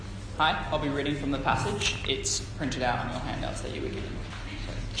Hi, I'll be reading from the passage. It's printed out on your handouts that you were given.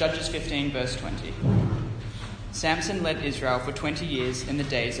 Judges 15, verse 20. Samson led Israel for 20 years in the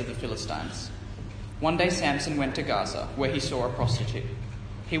days of the Philistines. One day Samson went to Gaza, where he saw a prostitute.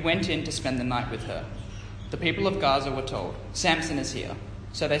 He went in to spend the night with her. The people of Gaza were told, "Samson is here."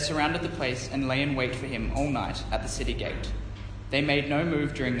 So they surrounded the place and lay in wait for him all night at the city gate. They made no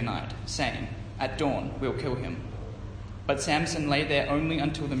move during the night, saying, "At dawn we'll kill him." But Samson lay there only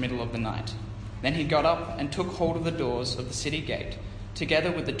until the middle of the night. Then he got up and took hold of the doors of the city gate,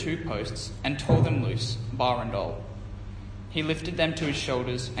 together with the 2 posts, and tore them loose, bar and all. He lifted them to his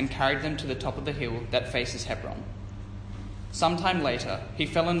shoulders and carried them to the top of the hill that faces Hebron. Some time later, he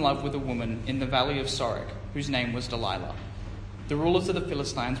fell in love with a woman in the valley of Sorek, whose name was Delilah. The rulers of the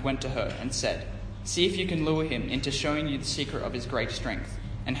Philistines went to her and said, "See if you can lure him into showing you the secret of his great strength,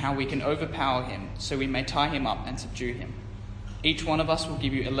 and how we can overpower him, so we may tie him up and subdue him. Each one of us will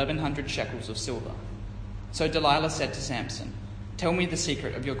give you 1,100 shekels of silver." So Delilah said to Samson, "Tell me the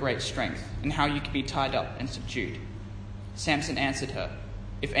secret of your great strength, and how you can be tied up and subdued." Samson answered her,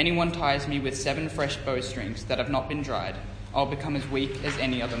 "If anyone ties me with 7 fresh bowstrings that have not been dried, I'll become as weak as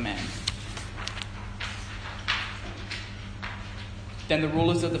any other man." Then the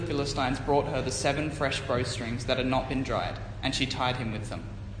rulers of the Philistines brought her the 7 fresh bowstrings that had not been dried, and she tied him with them.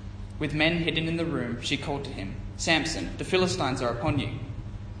 With men hidden in the room, she called to him, "Samson, the Philistines are upon you."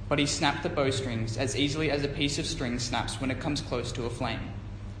 But he snapped the bowstrings as easily as a piece of string snaps when it comes close to a flame.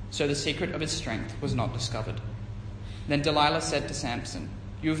 So the secret of his strength was not discovered. Then Delilah said to Samson,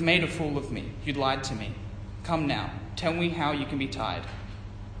 "You have made a fool of me. You lied to me. Come now, tell me how you can be tied."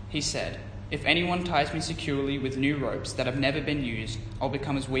 He said, "If anyone ties me securely with new ropes that have never been used, I'll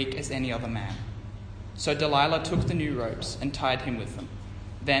become as weak as any other man." So Delilah took the new ropes and tied him with them.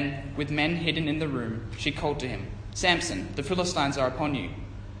 Then, with men hidden in the room, she called to him, "Samson, the Philistines are upon you."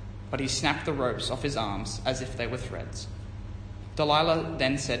 But he snapped the ropes off his arms as if they were threads. Delilah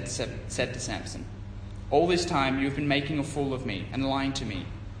then said to Samson, "All this time you have been making a fool of me and lying to me.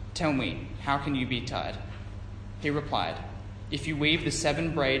 Tell me, how can you be tied?" He replied, "If you weave the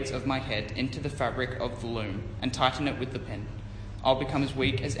 7 braids of my head into the fabric of the loom and tighten it with the pin, I'll become as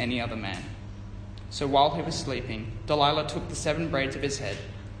weak as any other man." So while he was sleeping, Delilah took the 7 braids of his head,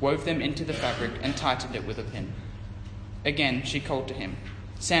 wove them into the fabric, and tightened it with a pin. Again she called to him,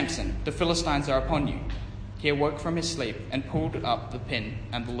 "Samson, the Philistines are upon you." He awoke from his sleep and pulled up the pin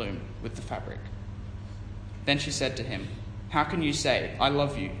and the loom with the fabric. Then she said to him, "How can you say, 'I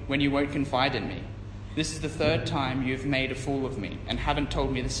love you,' when you won't confide in me? This is the 3rd time you have made a fool of me and haven't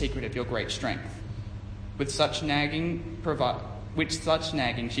told me the secret of your great strength." With such nagging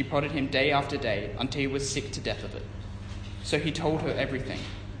she prodded him day after day until he was sick to death of it. So he told her everything.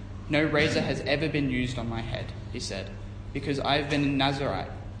 "No razor has ever been used on my head," he said, "because I have been a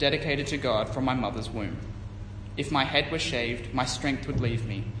Nazirite, dedicated to God from my mother's womb. If my head were shaved, my strength would leave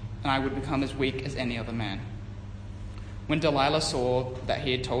me, and I would become as weak as any other man." When Delilah saw that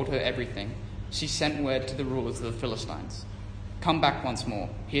he had told her everything, she sent word to the rulers of the Philistines, "Come back once more,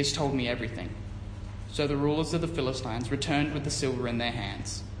 he has told me everything." So the rulers of the Philistines returned with the silver in their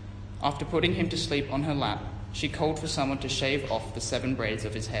hands. After putting him to sleep on her lap, she called for someone to shave off the 7 braids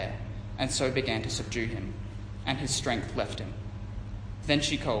of his hair, and so began to subdue him, and his strength left him. Then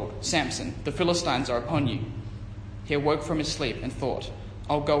she called, "Samson, the Philistines are upon you." He awoke from his sleep and thought,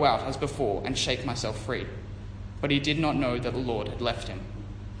 "I'll go out as before and shake myself free." But he did not know that the Lord had left him.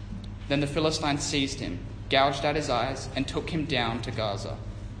 Then the Philistines seized him, gouged out his eyes, and took him down to Gaza.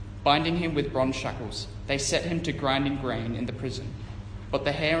 Binding him with bronze shackles, they set him to grinding grain in the prison. But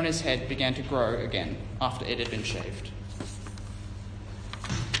the hair on his head began to grow again after it had been shaved.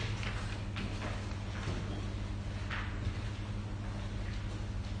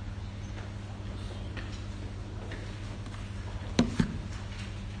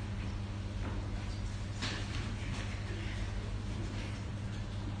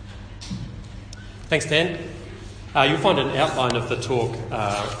 Thanks, Dan. You'll find an outline of the talk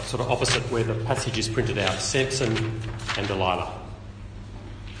sort of opposite where the passage is printed out, Samson and Delilah.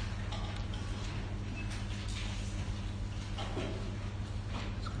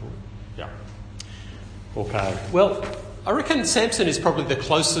 Yeah. Okay. Well, I reckon Samson is probably the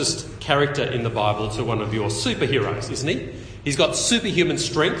closest character in the Bible to one of your superheroes, isn't he? He's got superhuman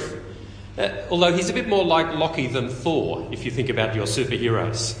strength, although he's a bit more like Loki than Thor, if you think about your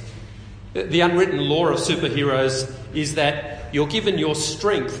superheroes. The unwritten law of superheroes is that you're given your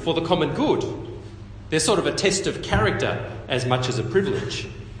strength for the common good. They're sort of a test of character as much as a privilege.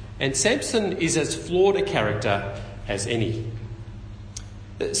 And Samson is as flawed a character as any.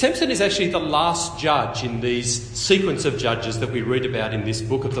 Samson is actually the last judge in these sequence of judges that we read about in this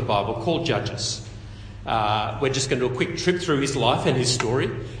book of the Bible called Judges. We're just going to do a quick trip through his life and his story.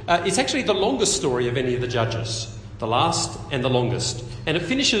 It's actually the longest story of any of the judges, the last and the longest. And it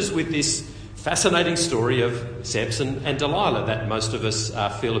finishes with this fascinating story of Samson and Delilah that most of us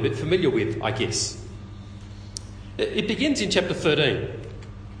feel a bit familiar with, I guess. It begins in chapter 13.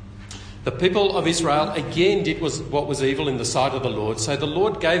 The people of Israel again did what was evil in the sight of the Lord, so the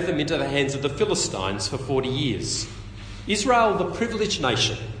Lord gave them into the hands of the Philistines for 40 years. Israel, the privileged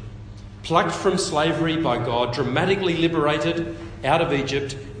nation, plucked from slavery by God, dramatically liberated out of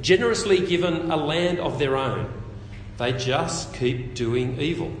Egypt, generously given a land of their own. They just keep doing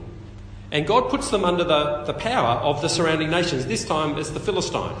evil. And God puts them under the power of the surrounding nations, this time as the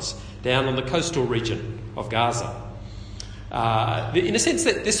Philistines, down on the coastal region of Gaza. In a sense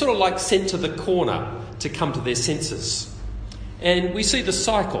that they're sort of like sent to the corner to come to their senses. And we see the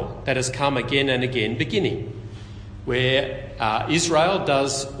cycle that has come again and again beginning, where Israel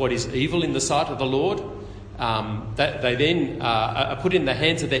does what is evil in the sight of the Lord. They then are put in the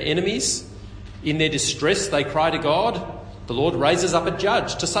hands of their enemies. In their distress, they cry to God. The Lord raises up a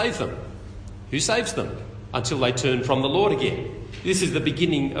judge to save them. Who saves them? Until they turn from the Lord again. This is the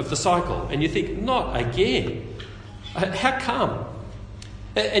beginning of the cycle. And you think, not again. How come?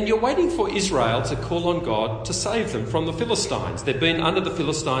 And you're waiting for Israel to call on God to save them from the Philistines. They've been under the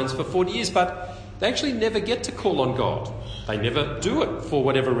Philistines for 40 years, but they actually never get to call on God. They never do it for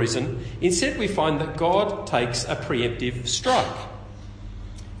whatever reason. Instead, we find that God takes a preemptive strike.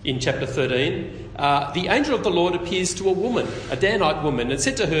 In chapter 13, the angel of the Lord appears to a woman, a Danite woman, and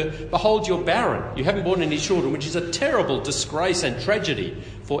said to her, "Behold, you're barren. You haven't borne any children," which is a terrible disgrace and tragedy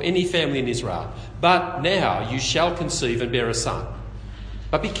for any family in Israel. "But now you shall conceive and bear a son.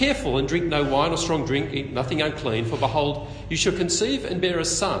 But be careful and drink no wine or strong drink, eat nothing unclean, for behold, you shall conceive and bear a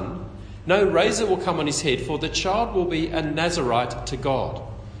son. No razor will come on his head, for the child will be a Nazarite to God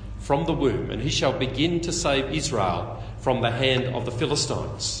from the womb, and he shall begin to save Israel from the hand of the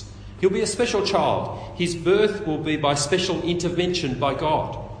Philistines. He'll be a special child. His birth will be by special intervention by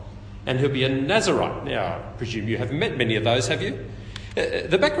God. And he'll be a Nazarite." Now, I presume you haven't met many of those, have you?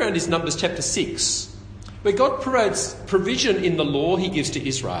 The background is Numbers chapter 6, where God provides provision in the law he gives to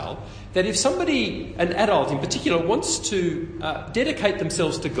Israel that if somebody, an adult in particular, wants to dedicate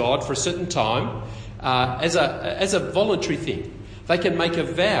themselves to God for a certain time as a voluntary thing, they can make a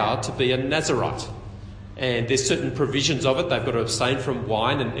vow to be a Nazarite. And there's certain provisions of it. They've got to abstain from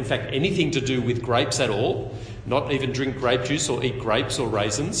wine and, in fact, anything to do with grapes at all, not even drink grape juice or eat grapes or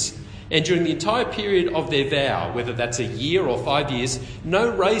raisins. And during the entire period of their vow, whether that's a year or 5 years, no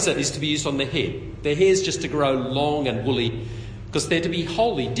razor is to be used on their head. Their hair's just to grow long and woolly because they're to be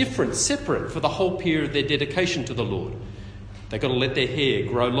holy, different, separate for the whole period of their dedication to the Lord. They've got to let their hair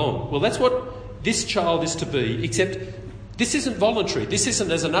grow long. Well, that's what this child is to be, except this isn't voluntary. This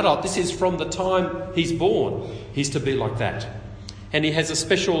isn't as an adult. This is from the time he's born. He's to be like that. And he has a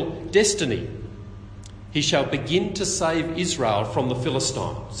special destiny. He shall begin to save Israel from the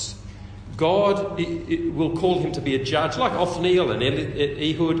Philistines. God will call him to be a judge like Othniel and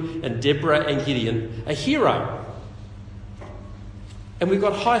Ehud and Deborah and Gideon, a hero. And we've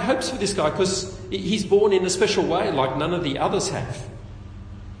got high hopes for this guy because he's born in a special way like none of the others have.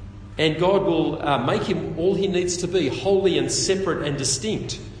 And God will make him all he needs to be, holy and separate and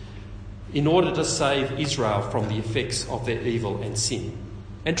distinct, in order to save Israel from the effects of their evil and sin.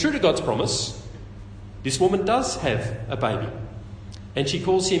 And true to God's promise, this woman does have a baby. And she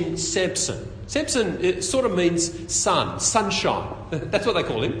calls him Samson. Samson sort of means sun, sunshine. That's what they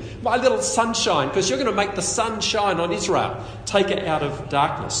call him. My little sunshine, because you're going to make the sun shine on Israel. Take it out of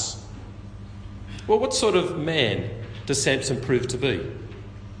darkness. Well, what sort of man does Samson prove to be?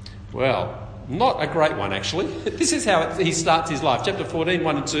 Well, not a great one, actually. This is how he starts his life. Chapter 14,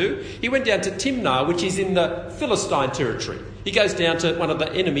 1 and 2. He went down to Timnah, which is in the Philistine territory. He goes down to one of the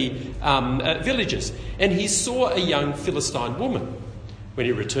enemy villages, and he saw a young Philistine woman. When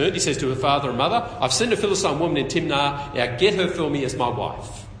he returned, he says to her father and mother, "I've seen a Philistine woman in Timnah. Now get her for me as my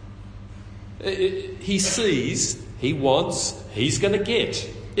wife." He sees, he wants, he's going to get.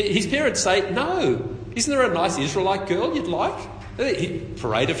 His parents say, "No, isn't there a nice Israelite girl you'd like?" He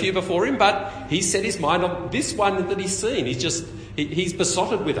parade a few before him, but he set his mind on this one that he's seen. He's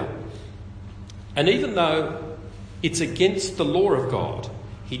besotted with her. And even though it's against the law of God,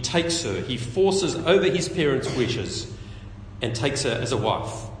 he takes her, he forces over his parents' wishes and takes her as a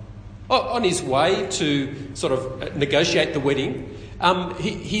wife. On his way to sort of negotiate the wedding,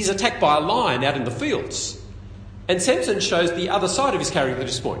 he's attacked by a lion out in the fields. And Samson shows the other side of his character at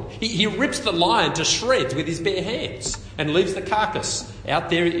this point. He rips the lion to shreds with his bare hands and leaves the carcass out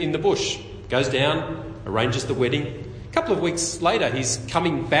there in the bush. Goes down, arranges the wedding. A couple of weeks later, he's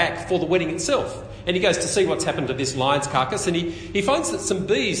coming back for the wedding itself. And he goes to see what's happened to this lion's carcass, and he finds that some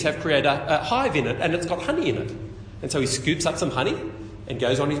bees have created a hive in it, and it's got honey in it. And so he scoops up some honey and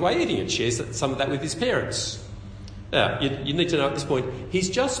goes on his way eating it, shares some of that with his parents. Now, you need to know at this point, he's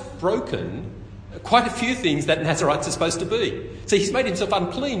just broken quite a few things that Nazarites are supposed to be. So he's made himself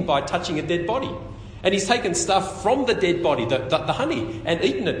unclean by touching a dead body. And he's taken stuff from the dead body, the honey, and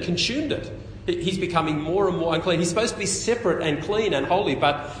eaten it, consumed it. He's becoming more and more unclean. He's supposed to be separate and clean and holy,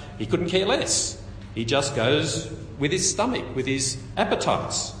 but he couldn't care less. He just goes with his stomach, with his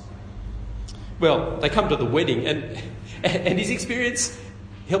appetites. Well, they come to the wedding, and his experience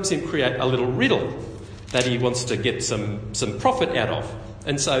helps him create a little riddle that he wants to get some profit out of.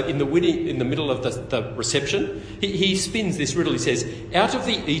 And so in the wedding, in the middle of the reception, he spins this riddle. He says, out of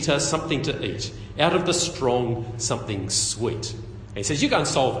the eater, something to eat. Out of the strong, something sweet. And he says, you go and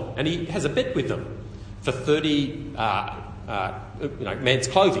solve it. And he has a bet with them for 30 man's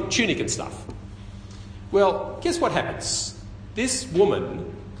clothing, tunic and stuff. Well, guess what happens? This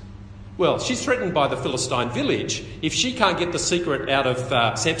woman, well, she's threatened by the Philistine village. If she can't get the secret out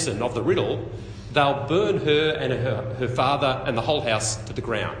of Samson, of the riddle, they'll burn her and her father and the whole house to the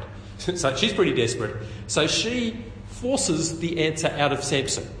ground. So she's pretty desperate. So she forces the answer out of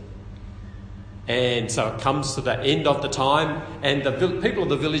Samson. And so it comes to the end of the time, and the people of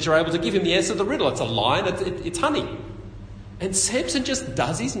the village are able to give him the answer to the riddle. It's a lion, it's honey. And Samson just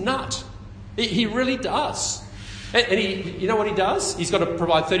does his nut. He really does. And you know what he does? He's got to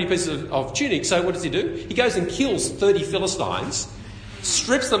provide 30 pieces of tunic. So what does he do? He goes and kills 30 Philistines,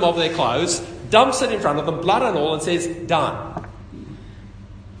 strips them of their clothes, dumps it in front of them, blood and all, and says, done.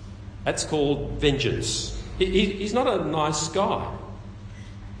 That's called vengeance. He's not a nice guy.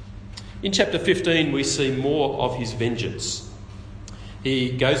 In chapter 15, we see more of his vengeance.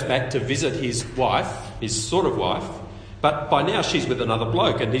 He goes back to visit his wife, his sort of wife, but by now she's with another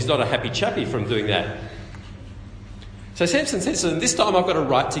bloke, and he's not a happy chappy from doing that. So Samson says to them, this time I've got a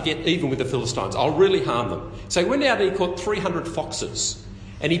right to get even with the Philistines. I'll really harm them. So he went out and he caught 300 foxes.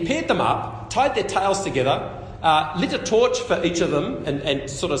 And he paired them up, tied their tails together, lit a torch for each of them and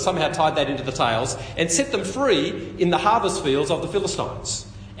sort of somehow tied that into the tails and set them free in the harvest fields of the Philistines.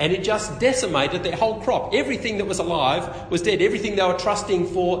 And it just decimated their whole crop. Everything that was alive was dead. Everything they were trusting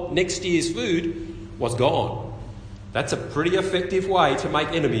for next year's food was gone. That's a pretty effective way to make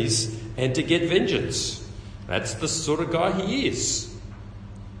enemies and to get vengeance. That's the sort of guy he is.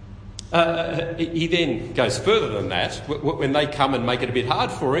 He then goes further than that. When they come and make it a bit hard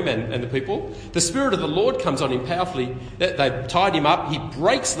for him and the people, the Spirit of the Lord comes on him powerfully. They've tied him up. He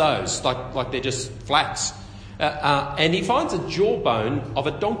breaks those like they're just flax. And he finds a jawbone of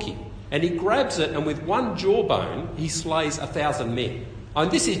a donkey. And he grabs it, and with one jawbone, he slays 1,000 men.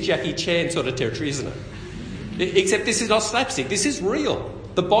 And this is Jackie Chan sort of territory, isn't it? Except this is not slapstick. This is real.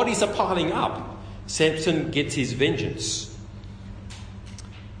 The bodies are piling up. Samson gets his vengeance.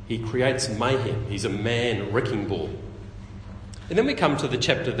 He creates mayhem. He's a man wrecking ball. And then we come to the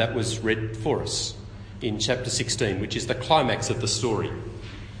chapter that was read for us in chapter 16, which is the climax of the story.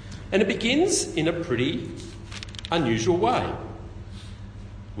 And it begins in a pretty unusual way.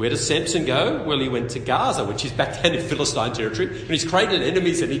 Where does Samson go? Well, he went to Gaza, which is back then in Philistine territory, and he's created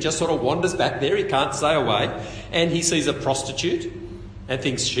enemies and he just sort of wanders back there. He can't stay away. And he sees a prostitute and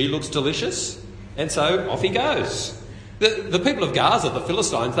thinks she looks delicious. And so off he goes. The people of Gaza, the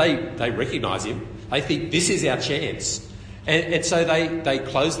Philistines, they recognise him. They think this is our chance. And so they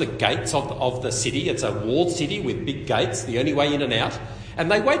close the gates of the city. It's a walled city with big gates, the only way in and out.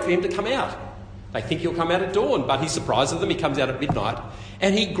 And they wait for him to come out. They think he'll come out at dawn, but he surprises them. He comes out at midnight.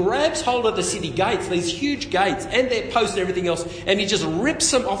 And he grabs hold of the city gates, these huge gates, and their posts and everything else, and he just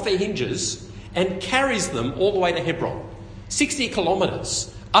rips them off their hinges and carries them all the way to Hebron. 60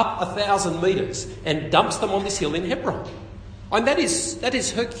 kilometres, up 1,000 metres, and dumps them on this hill in Hebron. And that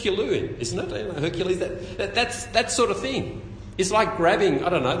is Herculean, isn't it? Hercules, that's that sort of thing. It's like grabbing, I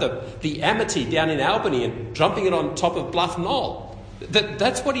don't know, the Amity down in Albany and dumping it on top of Bluff Knoll.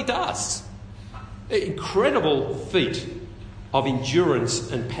 That's what he does. Incredible feat of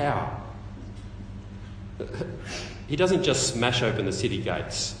endurance and power. He doesn't just smash open the city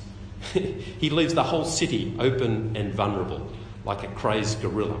gates. He leaves the whole city open and vulnerable, like a crazed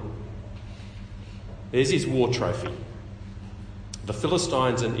gorilla. There's his war trophy. The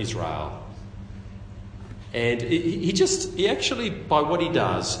Philistines and Israel. And he actually, by what he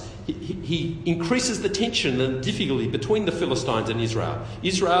does, he increases the tension and difficulty between the Philistines and Israel.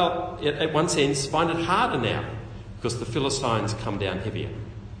 Israel, at one sense, find it harder now because the Philistines come down heavier.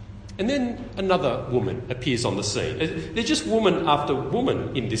 And then another woman appears on the scene. They're just woman after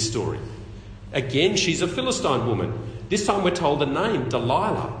woman in this story. Again, she's a Philistine woman. This time we're told the name,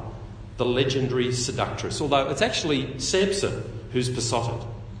 Delilah, the legendary seductress, although it's actually Samson who's besotted.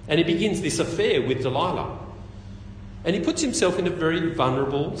 And he begins this affair with Delilah. And he puts himself in a very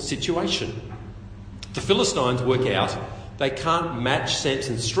vulnerable situation. The Philistines work out they can't match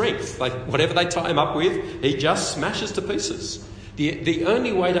Samson's strength. Whatever they tie him up with, he just smashes to pieces. The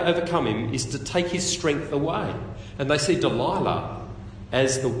only way to overcome him is to take his strength away. And they see Delilah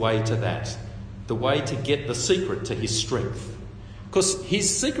as the way to that, the way to get the secret to his strength. Because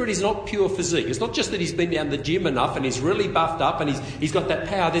his secret is not pure physique. It's not just that he's been down the gym enough and he's really buffed up and he's got that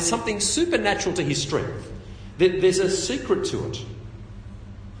power. There's something supernatural to his strength. There's a secret to it.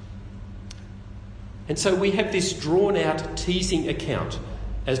 And so we have this drawn-out, teasing account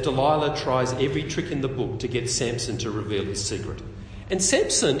as Delilah tries every trick in the book to get Samson to reveal his secret. And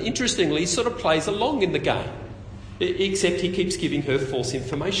Samson, interestingly, sort of plays along in the game, except he keeps giving her false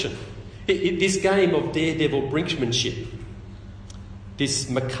information. This game of daredevil brinkmanship, this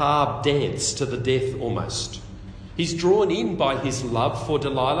macabre dance to the death almost. He's drawn in by his love for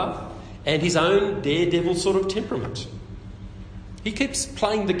Delilah and his own daredevil sort of temperament. He keeps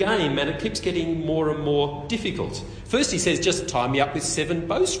playing the game and it keeps getting more and more difficult. First he says, just tie me up with 7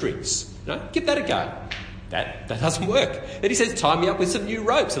 bowstrings. Give that a go. That doesn't work. Then he says, tie me up with some new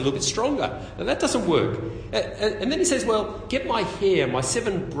ropes, a little bit stronger. And that doesn't work. And then he says, well, get my hair, my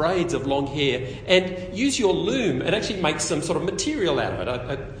 7 braids of long hair, and use your loom and actually make some sort of material out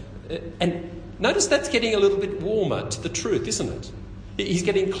of it. And notice that's getting a little bit warmer to the truth, isn't it? He's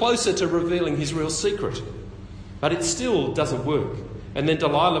getting closer to revealing his real secret. But it still doesn't work. And then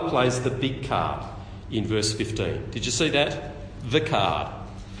Delilah plays the big card in verse 15. Did you see that? The card.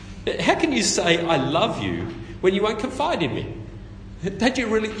 How can you say I love you when you won't confide in me?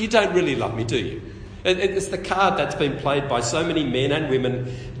 You don't really love me, do you? It's the card that's been played by so many men and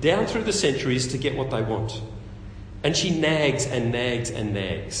women down through the centuries to get what they want. And she nags and nags and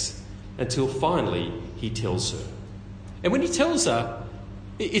nags until finally he tells her. And when he tells her,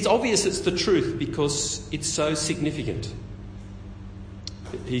 it's obvious it's the truth because it's so significant.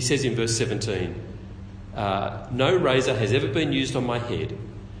 He says in verse 17, no razor has ever been used on my head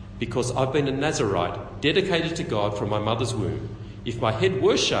because I've been a Nazirite dedicated to God from my mother's womb. If my head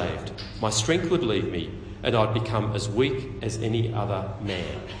were shaved, my strength would leave me and I'd become as weak as any other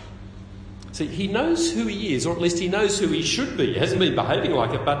man. See, he knows who he is, or at least he knows who he should be. He hasn't been behaving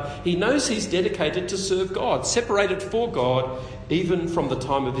like it, but he knows he's dedicated to serve God, separated for God, even from the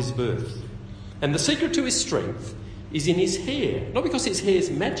time of his birth. And the secret to his strength is in his hair, not because his hair is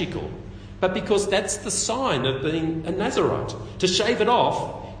magical, but because that's the sign of being a Nazirite. To shave it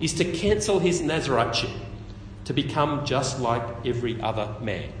off is to cancel his Naziriteship, to become just like every other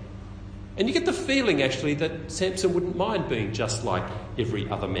man. And you get the feeling, actually, that Samson wouldn't mind being just like every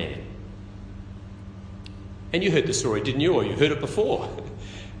other man. And you heard the story, didn't you? Or you heard it before.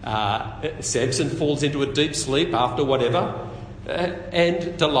 Samson falls into a deep sleep after whatever,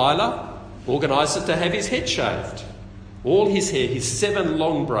 and Delilah organises to have his head shaved. All his hair, his 7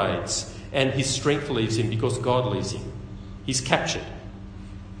 long braids, and his strength leaves him because God leaves him. He's captured.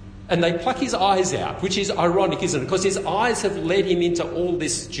 And they pluck his eyes out, which is ironic, isn't it? Because his eyes have led him into all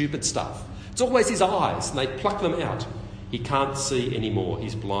this stupid stuff. It's always his eyes, and they pluck them out. He can't see anymore.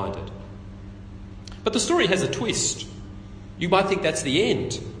 He's blinded. But the story has a twist. You might think that's the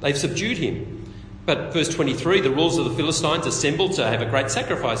end. They've subdued him. But verse 23, the rulers of the Philistines assembled to have a great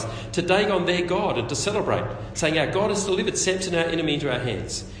sacrifice to Dagon their god and to celebrate, saying, our God has delivered Samson our enemy into our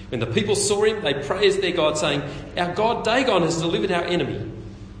hands. When the people saw him, they praised their God, saying, our God Dagon has delivered our enemy,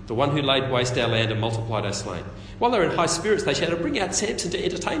 the one who laid waste our land and multiplied our slain. While they're in high spirits, they shouted, bring out Samson to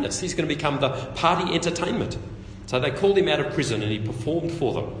entertain us. He's going to become the party entertainment. So they called him out of prison and he performed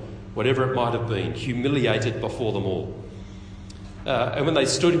for them, whatever it might have been, humiliated before them all. And when they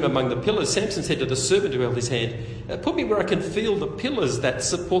stood him among the pillars, Samson said to the servant who held his hand, put me where I can feel the pillars that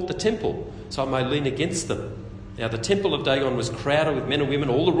support the temple, so I may lean against them. Now the temple of Dagon was crowded with men and women.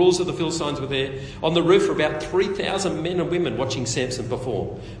 All the rulers of the Philistines were there. On the roof were about 3,000 men and women watching Samson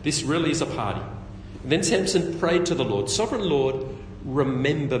perform. This really is a party. And then Samson prayed to the Lord, Sovereign Lord,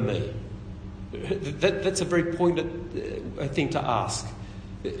 remember me. That's a very poignant thing to ask.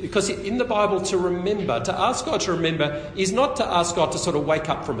 Because in the Bible, to ask God to remember, is not to ask God to sort of wake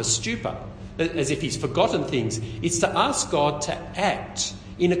up from a stupor, as if he's forgotten things. It's to ask God to act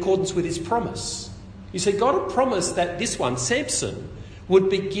in accordance with his promise. You see, God had promised that this one, Samson, would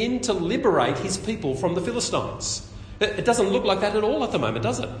begin to liberate his people from the Philistines. It doesn't look like that at all at the moment,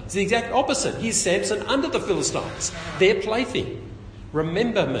 does it? It's the exact opposite. Here's Samson under the Philistines, their plaything.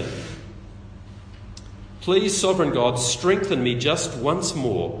 Remember me. Please, sovereign God, strengthen me just once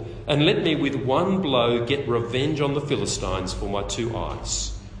more, and let me with one blow get revenge on the Philistines for my 2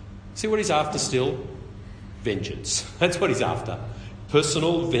 eyes. See what he's after still? Vengeance. That's what he's after.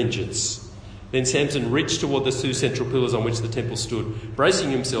 Personal vengeance. Then Samson reached toward the 2 central pillars on which the temple stood,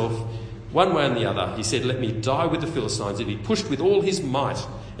 bracing himself one way and the other. He said, let me die with the Philistines. And he pushed with all his might,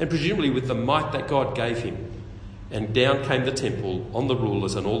 and presumably with the might that God gave him. And down came the temple on the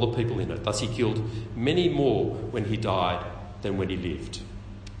rulers and all the people in it. Thus he killed many more when he died than when he lived.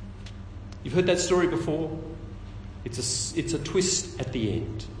 You've heard that story before? It's a twist at the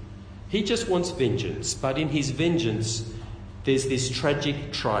end. He just wants vengeance, but in his vengeance there's this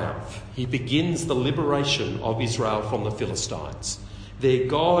tragic triumph. He begins the liberation of Israel from the Philistines. Their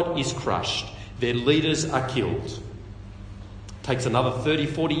God is crushed. Their leaders are killed. It takes another 30,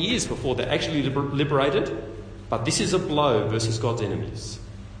 40 years before they're actually liberated. But this is a blow versus God's enemies,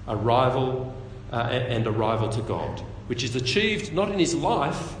 a rival to God, which is achieved not in his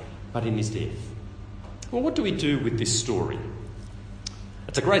life, but in his death. Well, what do we do with this story?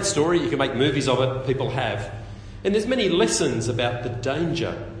 It's a great story. You can make movies of it. People have. And there's many lessons about the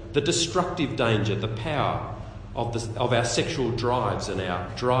danger, the destructive danger, the power of our sexual drives and our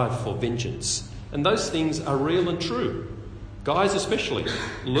drive for vengeance. And those things are real and true. Guys especially,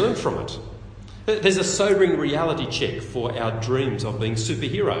 learn from it. There's a sobering reality check for our dreams of being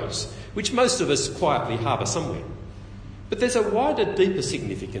superheroes, which most of us quietly harbour somewhere. But there's a wider, deeper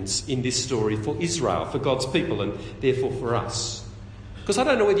significance in this story for Israel, for God's people, and therefore for us. Because I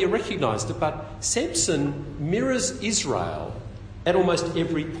don't know whether you recognised it, but Samson mirrors Israel at almost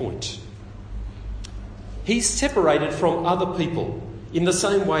every point. He's separated from other people in the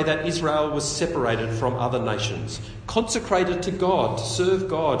same way that Israel was separated from other nations, consecrated to God, to serve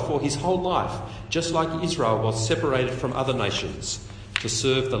God for his whole life, just like Israel was separated from other nations to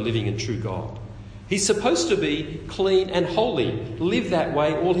serve the living and true God. He's supposed to be clean and holy, live that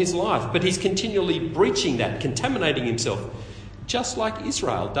way all his life, but he's continually breaching that, contaminating himself, just like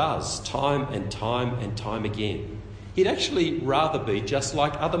Israel does time and time and time again. He'd actually rather be just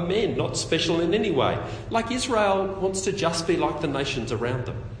like other men, not special in any way. Like Israel wants to just be like the nations around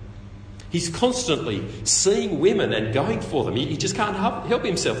them. He's constantly seeing women and going for them. He just can't help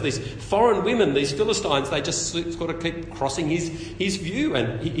himself. These foreign women, these Philistines, they just sort of keep crossing his view,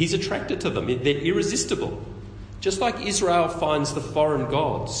 and he's attracted to them. They're irresistible. Just like Israel finds the foreign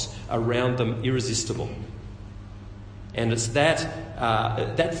gods around them irresistible. And it's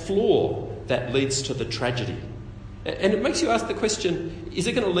that flaw that leads to the tragedy. And it makes you ask the question, is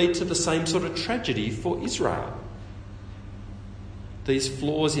it going to lead to the same sort of tragedy for Israel? These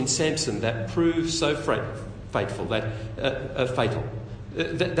flaws in Samson that prove so fatal,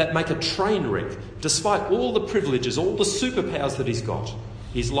 that make a train wreck, despite all the privileges, all the superpowers that he's got.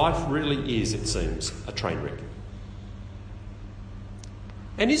 His life really is, it seems, a train wreck.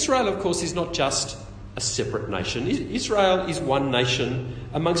 And Israel, of course, is not just a separate nation. Israel is one nation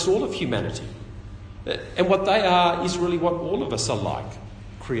amongst all of humanity. And what they are is really what all of us are like,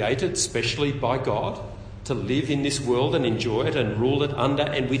 created specially by God to live in this world and enjoy it and rule it under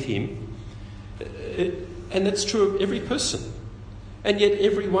and with him. And that's true of every person. And yet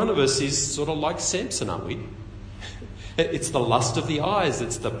every one of us is sort of like Samson, aren't we? It's the lust of the eyes,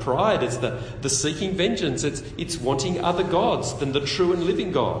 it's the pride, it's the seeking vengeance, it's wanting other gods than the true and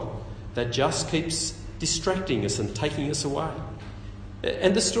living God that just keeps distracting us and taking us away.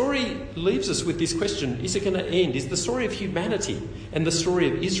 And the story leaves us with this question, is it going to end? Is the story of humanity and the story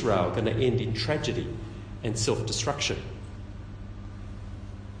of Israel going to end in tragedy and self-destruction?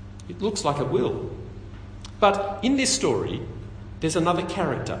 It looks like it will. But in this story, there's another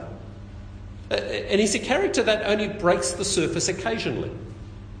character. And he's a character that only breaks the surface occasionally.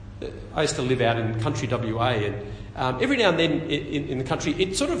 I used to live out in country WA, and every now and then in the country,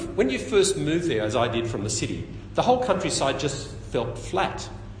 it sort of, when you first move there, as I did from the city, the whole countryside just felt flat.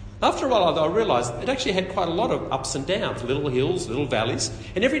 After a while, I realised it actually had quite a lot of ups and downs, little hills, little valleys,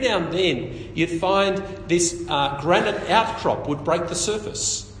 and every now and then you'd find this granite outcrop would break the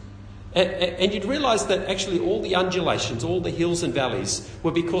surface. And you'd realise that actually all the undulations, all the hills and valleys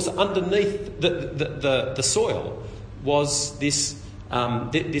were because underneath the soil was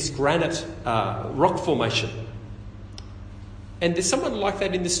this granite rock formation. And there's someone like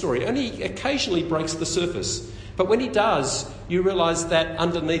that in this story. Only occasionally breaks the surface. But when he does, you realise that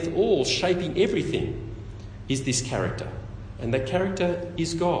underneath all, shaping everything, is this character. And that character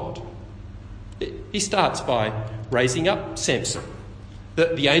is God. He starts by raising up Samson.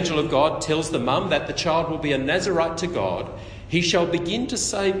 The angel of God tells the mum that the child will be a Nazarite to God. He shall begin to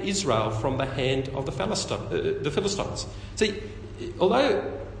save Israel from the hand of the Philistines. See,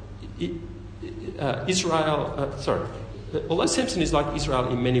 although Samson is like Israel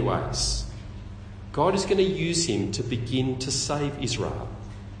in many ways, God is going to use him to begin to save Israel.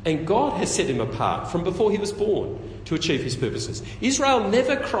 And God has set him apart from before he was born to achieve his purposes. Israel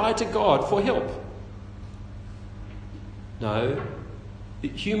never cried to God for help. No,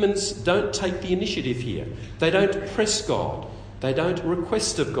 humans don't take the initiative here. They don't press God. They don't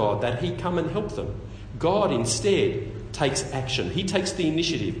request of God that he come and help them. God instead takes action. He takes the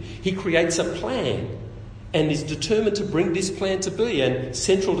initiative. He creates a plan and is determined to bring this plan to be. And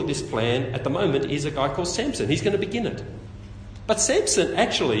central to this plan at the moment is a guy called Samson. He's going to begin it. But Samson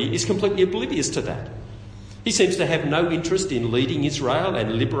actually is completely oblivious to that. He seems to have no interest in leading Israel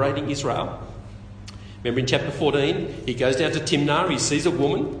and liberating Israel. Remember in chapter 14, he goes down to Timnah, he sees a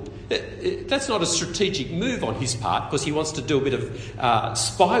woman. That's not a strategic move on his part because he wants to do a bit of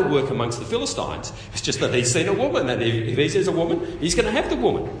spy work amongst the Philistines. It's just that he's seen a woman, and if he sees a woman, he's going to have the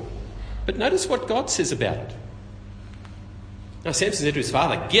woman. But notice what God says about it. Now Samson said to his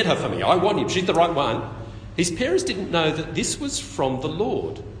father, "Get her for me, I want him, she's the right one." His parents didn't know that this was from the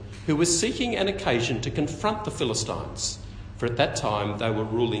Lord, who was seeking an occasion to confront the Philistines, for at that time they were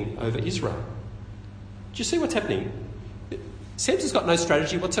ruling over Israel. Do you see what's happening? Samson's got no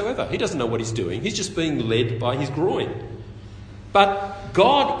strategy whatsoever. He doesn't know what he's doing. He's just being led by his groin. But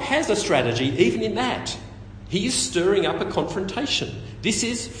God has a strategy even in that. He is stirring up a confrontation. This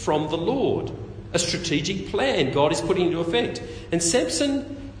is from the Lord, a strategic plan God is putting into effect. And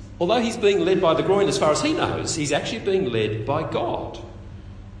Samson, although he's being led by the groin as far as he knows, he's actually being led by God.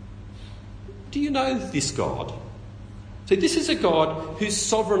 Do you know this God? So this is a God who's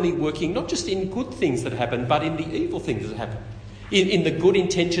sovereignly working not just in good things that happen, but in the evil things that happen. In the good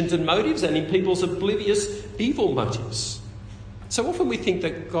intentions and motives and in people's oblivious evil motives. So often we think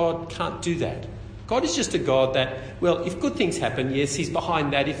that God can't do that. God is just a God that, well, if good things happen, yes, he's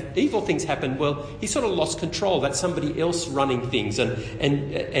behind that. If evil things happen, well, he's sort of lost control. That's somebody else running things and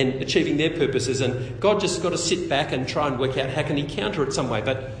achieving their purposes. And God just got to sit back and try and work out how can he counter it some way.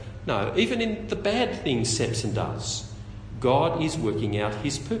 But no, even in the bad things Samson does, God is working out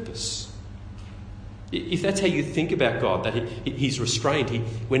his purpose. If that's how you think about God, that he's restrained,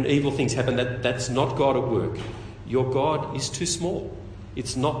 when evil things happen, that's not God at work. Your God is too small.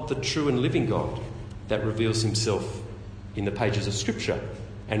 It's not the true and living God that reveals himself in the pages of Scripture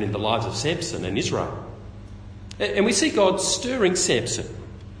and in the lives of Samson and Israel. And we see God stirring Samson.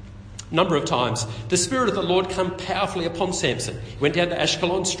 A number of times, the Spirit of the Lord came powerfully upon Samson. He went down to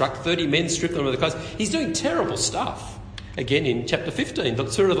Ashkelon, struck 30 men, stripped them of the clothes. He's doing terrible stuff. Again, in chapter 15, the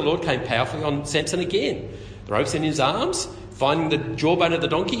Spirit of the Lord came powerfully on Samson again. The ropes in his arms, finding the jawbone of the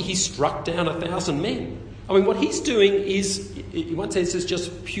donkey, he struck down 1,000 men. I mean, what he's doing is, in one sense, is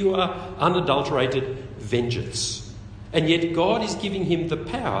just pure, unadulterated vengeance. And yet God is giving him the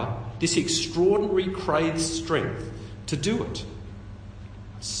power, this extraordinary crazed strength, to do it.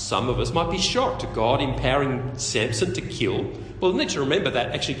 Some of us might be shocked at God empowering Samson to kill. Well, we need to remember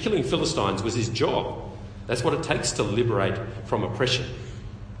that actually killing Philistines was his job. That's what it takes to liberate from oppression.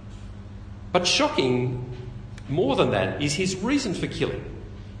 But shocking, more than that, is his reason for killing.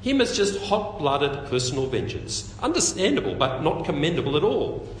 Him as just hot-blooded personal vengeance. Understandable, but not commendable at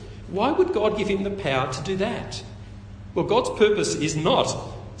all. Why would God give him the power to do that? Well, God's purpose is not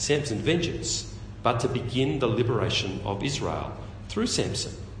Samson's vengeance, but to begin the liberation of Israel through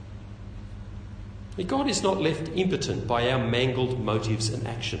Samson. God is not left impotent by our mangled motives and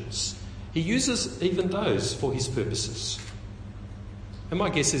actions. He uses even those for his purposes. And my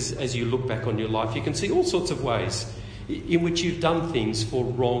guess is, as you look back on your life, you can see all sorts of ways in which you've done things for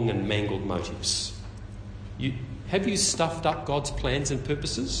wrong and mangled motives. Have you stuffed up God's plans and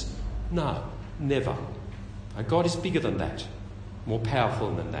purposes? No, never. God is bigger than that, more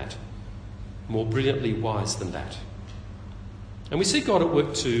powerful than that, more brilliantly wise than that. And we see God at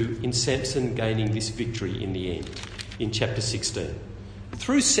work too in Samson gaining this victory in the end, in chapter 16.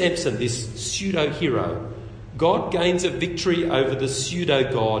 Through Samson, this pseudo-hero, God gains a victory over the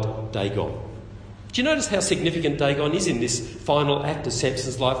pseudo-god Dagon. Do you notice how significant Dagon is in this final act of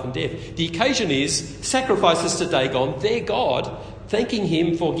Samson's life and death? The occasion is sacrifices to Dagon, their god, thanking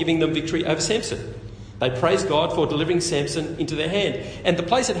him for giving them victory over Samson. They praise God for delivering Samson into their hand. And the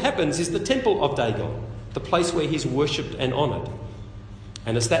place it happens is the temple of Dagon, the place where he's worshipped and honoured.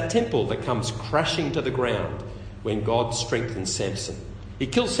 And it's that temple that comes crashing to the ground when God strengthens Samson. He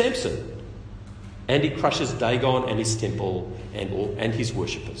kills Samson and he crushes Dagon and his temple and his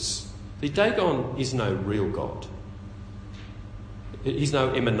worshippers. The Dagon is no real God. He's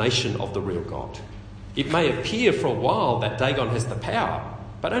no emanation of the real God. It may appear for a while that Dagon has the power,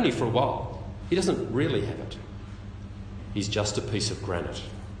 but only for a while. He doesn't really have it. He's just a piece of granite.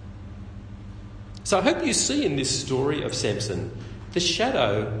 So I hope you see in this story of Samson the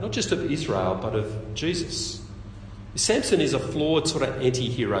shadow, not just of Israel, but of Jesus. Samson is a flawed sort of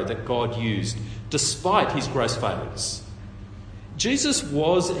anti-hero that God used despite his gross failings. Jesus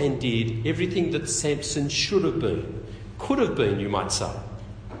was and did everything that Samson should have been, could have been, you might say.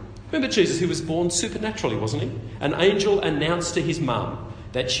 Remember Jesus, who was born supernaturally, wasn't he? An angel announced to his mum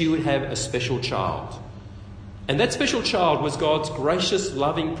that she would have a special child. And that special child was God's gracious,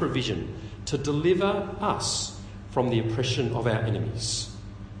 loving provision to deliver us from the oppression of our enemies.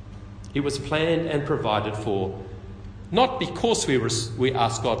 It was planned and provided for, not because we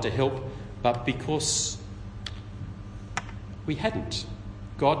asked God to help, but because we hadn't.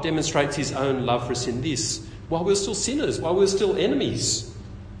 God demonstrates his own love for us in this. While we were still sinners, while we were still enemies,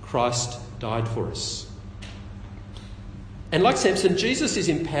 Christ died for us. And like Samson, Jesus is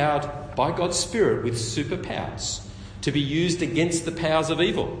empowered by God's Spirit with superpowers to be used against the powers of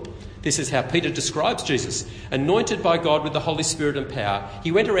evil. This is how Peter describes Jesus. Anointed by God with the Holy Spirit and power,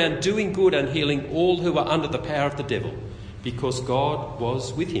 he went around doing good and healing all who were under the power of the devil, because God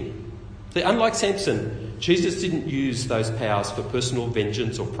was with him. See, unlike Samson, Jesus didn't use those powers for personal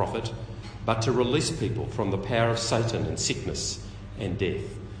vengeance or profit, but to release people from the power of Satan and sickness and death.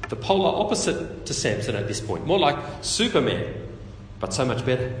 The polar opposite to Samson at this point, more like Superman, but so much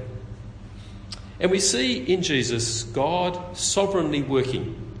better. And we see in Jesus God sovereignly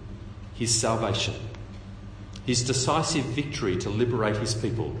working his salvation, his decisive victory to liberate his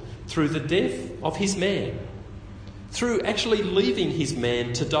people through the death of his man, through actually leaving his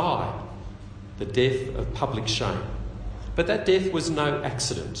man to die, the death of public shame. But that death was no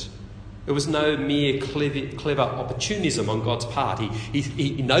accident. It was no mere clever opportunism on God's part.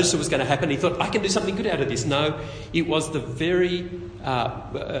 He noticed it was going to happen. He thought, I can do something good out of this. No, it was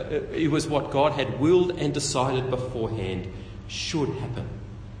it was what God had willed and decided beforehand should happen.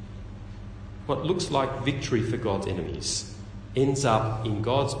 What looks like victory for God's enemies ends up in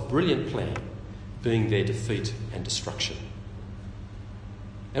God's brilliant plan being their defeat and destruction.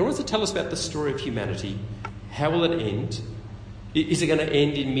 And what does it tell us about the story of humanity? How will it end? Is it going to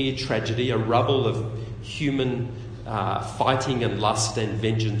end in mere tragedy, a rubble of human fighting and lust and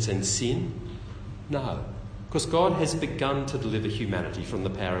vengeance and sin? No, because God has begun to deliver humanity from the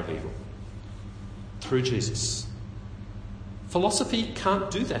power of evil through Jesus. Philosophy can't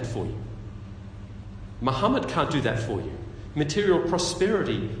do that for you. Muhammad can't do that for you. Material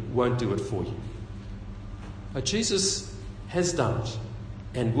prosperity won't do it for you. But Jesus has done it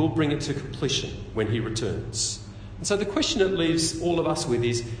and will bring it to completion when he returns. And so the question it leaves all of us with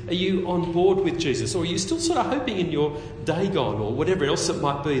is, are you on board with Jesus? Or are you still sort of hoping in your Dagon or whatever else it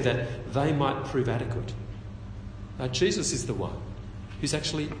might be that they might prove adequate? Now, Jesus is the one who's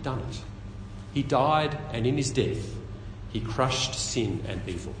actually done it. He died, and in his death, he crushed sin and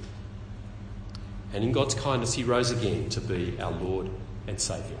evil. And in God's kindness, he rose again to be our Lord and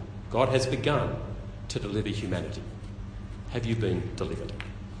Saviour. God has begun to deliver humanity. Have you been delivered?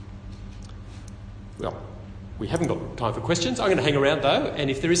 Well, we haven't got time for questions. I'm going to hang around though,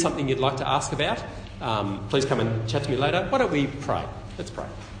 and if there is something you'd like to ask about, please come and chat to me later. Why don't we pray? Let's pray.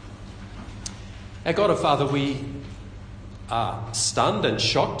 Our God and Father, we are stunned and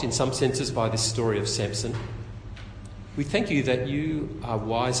shocked in some senses by this story of Samson. We thank you that you are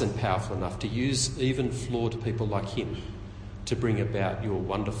wise and powerful enough to use even flawed people like him to bring about your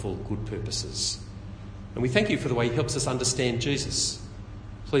wonderful good purposes. And we thank you for the way he helps us understand Jesus.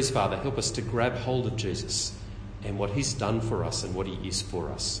 Please, Father, help us to grab hold of Jesus and what he's done for us and what he is for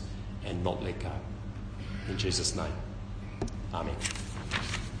us and not let go. In Jesus' name, amen.